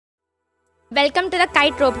Welcome to the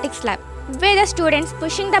KIET Robotics Lab, where the students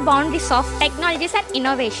pushing the boundaries of technologies and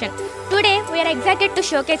innovation. Today, we are excited to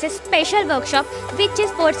showcase a special workshop which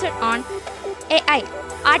is focused on AI,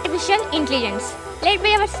 Artificial Intelligence, led by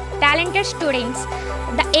our talented students.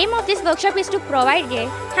 The aim of this workshop is to provide a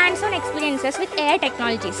hands-on experiences with AI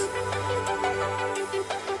technologies.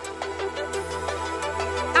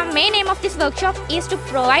 Our main aim of this workshop is to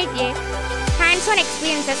provide a hands-on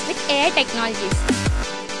experiences with AI technologies.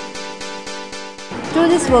 Through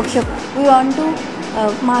this workshop, we want to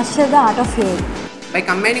master the art of AI. By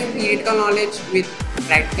combining theoretical knowledge with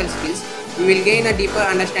practical skills, we will gain a deeper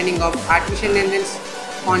understanding of artificial intelligence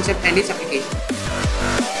concept and its application.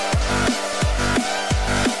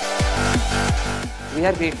 We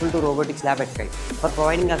are grateful to Robotics Lab at KIET for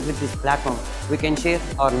providing us with this platform. We can share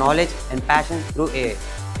our knowledge and passion through AI.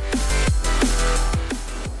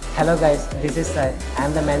 Hello guys, this is Sai. I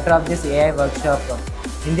am the mentor of this AI workshop.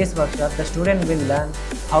 In this workshop, the student will learn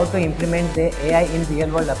how to implement the AI in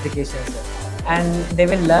real-world applications, and they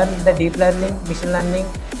will learn the deep learning, machine learning,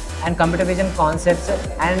 and computer vision concepts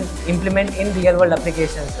and implement in real-world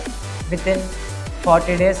applications. Within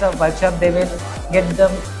 40 days of workshop, they will get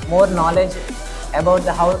the more knowledge about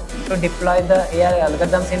how to deploy the AI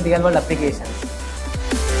algorithms in real-world applications.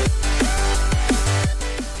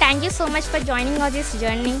 Thank you so much for joining on this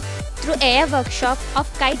journey through AI workshop of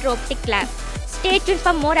KIET Robotics Lab. Stay tuned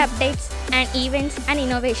for more updates and events and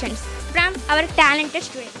innovations from our talented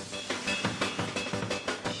students.